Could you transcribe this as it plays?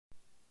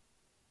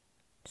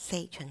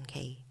四旬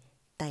期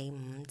第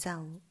五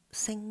周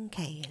星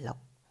期六，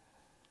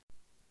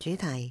主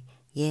題：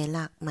耶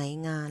肋米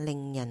亞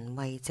令人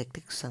慰藉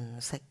的信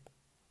息。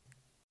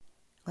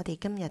我哋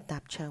今日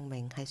答唱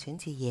詠係選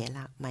自耶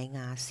肋米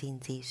亞先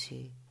知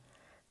書。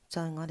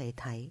在我哋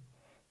睇，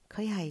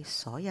佢係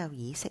所有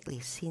以色列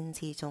先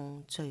知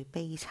中最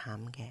悲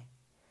慘嘅。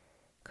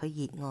佢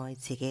熱愛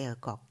自己嘅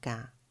國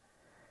家，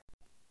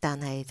但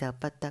係就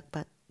不得不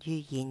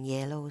預言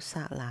耶路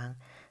撒冷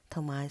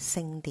同埋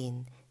聖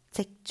殿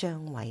即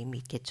將毀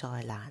滅嘅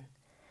災難。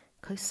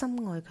佢深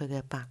愛佢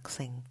嘅百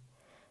姓，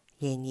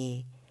然而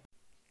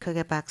佢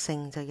嘅百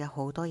姓就有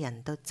好多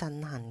人都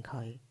憎恨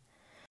佢，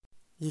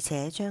而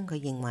且將佢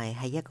認為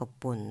係一個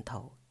叛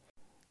徒，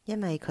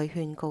因為佢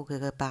勸告佢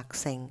嘅百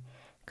姓，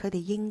佢哋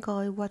應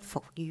該屈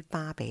服於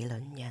巴比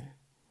倫人。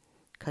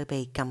佢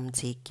被禁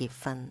止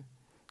結婚，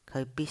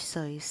佢必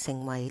須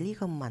成為呢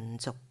個民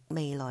族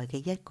未來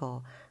嘅一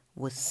個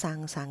活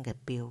生生嘅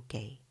標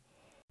記。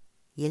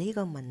而呢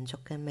個民族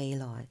嘅未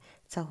來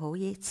就好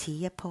似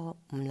一棵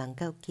唔能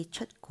夠結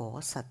出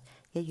果實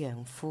一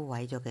樣枯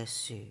萎咗嘅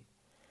樹。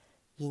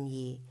然而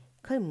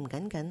佢唔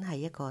僅僅係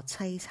一個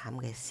淒慘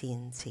嘅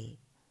先知。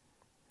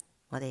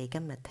我哋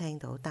今日聽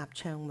到答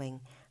唱詠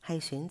係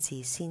選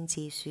自先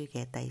知書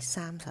嘅第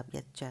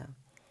31章，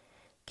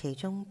其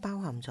中包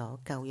含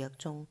咗舊約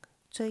中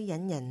最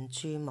引人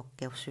注目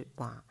嘅說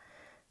話，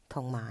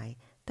同埋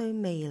對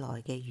未來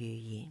嘅預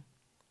言。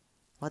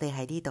我哋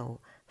喺呢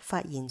度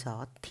發現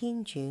咗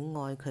天主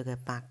愛佢嘅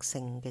百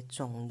姓嘅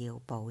重要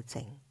保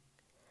證。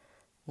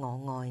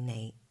我愛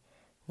你，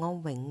我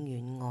永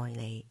遠愛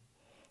你，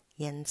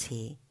因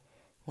此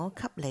我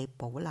給你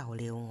保留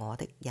了我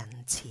的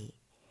仁慈。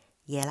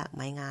耶肋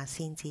米亞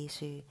先知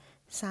書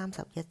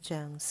31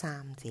章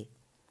3節。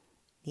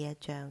呢一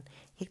章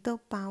亦都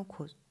包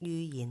括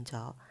預言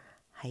咗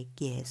喺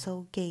耶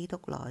穌基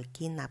督內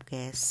建立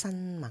嘅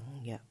新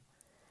盟約。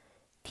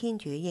天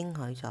主應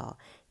許咗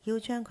要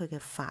將佢嘅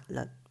法律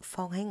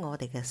放喺我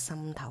哋嘅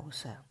心頭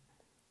上，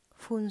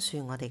寬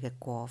恕我哋嘅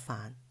過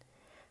犯，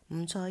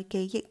唔再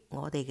記憶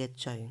我哋嘅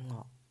罪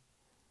惡。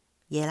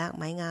耶肋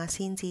米亞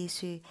先知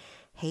書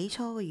起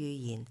初嘅預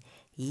言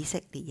以色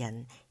列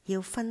人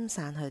要分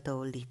散去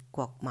到列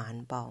國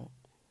萬邦，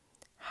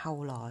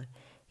後來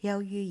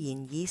又預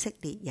言以色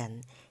列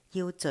人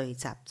要聚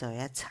集在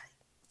一齊。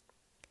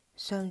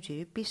上主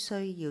必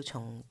須要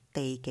從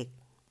地極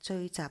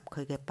聚集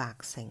佢嘅百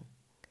姓，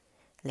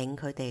令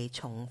佢哋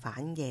重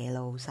返耶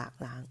路撒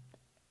冷。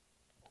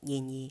然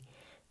而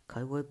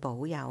佢會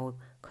保佑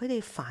佢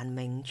哋繁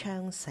榮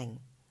昌盛。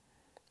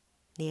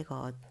呢一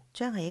個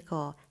將係一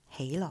個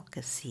喜樂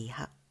嘅時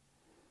刻。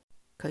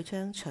佢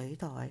將取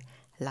代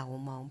流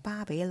亡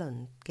巴比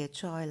倫嘅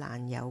災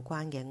難有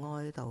關嘅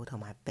哀悼同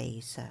埋悲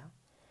傷。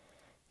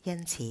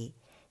因此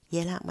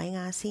耶肋米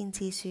亞先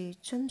知書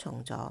遵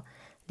從咗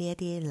呢一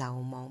啲流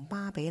亡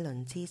巴比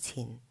倫之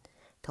前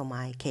同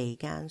埋期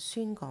間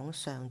宣講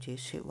上主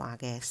說話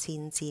嘅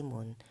先知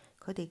們，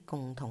佢哋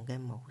共同嘅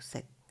模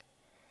式。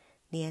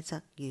呢一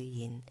則預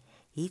言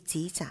以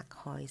指責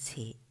開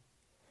始。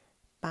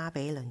巴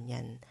比倫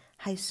人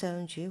係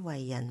上主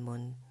為人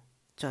們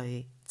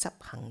罪執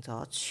行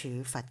咗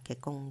處罰嘅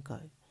工具，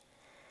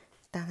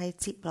但係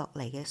接落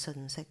嚟嘅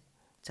信息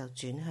就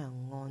轉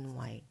向安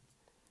慰。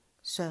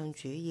上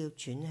主要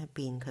轉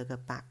變佢嘅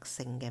百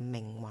姓嘅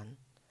命運，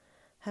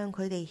向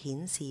佢哋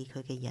顯示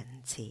佢嘅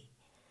仁慈，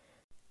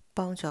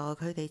幫助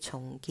佢哋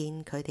重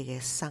建佢哋嘅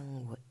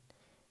生活。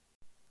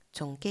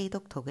從基督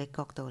徒嘅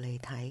角度嚟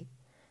睇，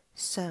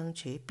上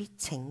主必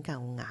拯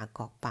救雅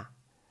各伯，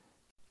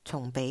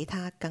從比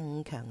他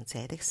更強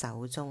者的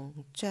手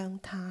中將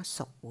他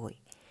贖回。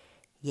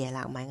耶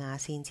肋米亞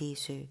先知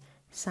書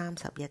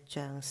31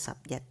章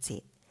11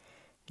節。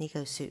呢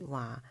句說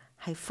話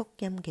係福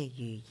音嘅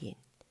預言。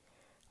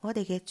我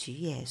哋嘅主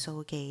耶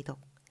穌基督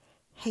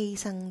犧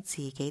牲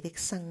自己的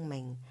生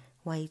命，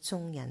為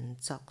眾人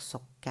作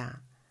贖價。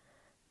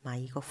馬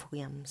爾谷福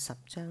音10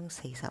章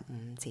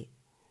45節。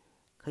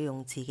佢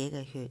用自己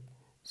嘅血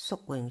贖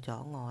回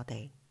咗我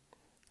哋，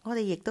我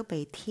哋亦都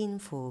被天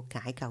父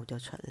解救咗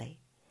出嚟，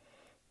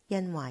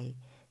因為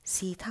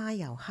是他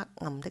由黑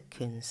暗的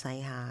權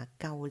勢下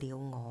救了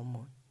我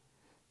們，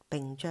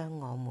並將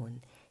我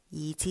們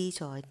移置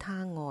在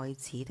他愛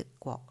子的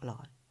國內。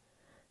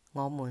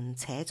我們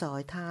且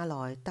在他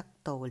內得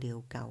到了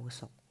救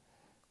贖，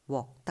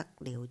獲得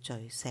了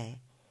罪赦。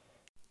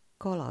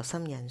哥羅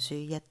森人書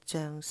1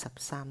章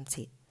13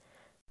節。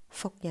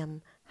福音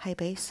係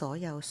俾所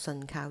有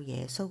信靠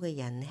耶穌嘅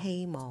人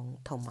希望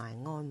同埋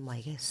安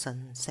慰嘅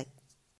信息。